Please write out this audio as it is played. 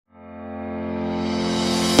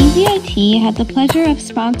EasyIT had the pleasure of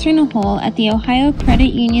sponsoring a hole at the Ohio Credit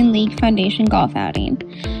Union League Foundation golf outing.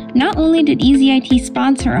 Not only did EasyIT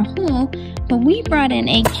sponsor a hole, but we brought in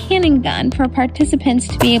a cannon gun for participants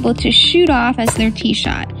to be able to shoot off as their tee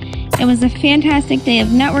shot. It was a fantastic day of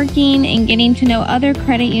networking and getting to know other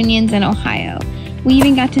credit unions in Ohio. We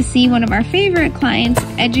even got to see one of our favorite clients,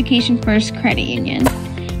 Education First Credit Union.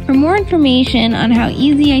 For more information on how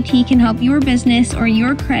EasyIT can help your business or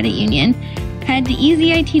your credit union, head to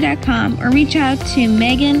easyit.com or reach out to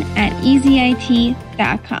Megan at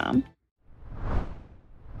easyit.com.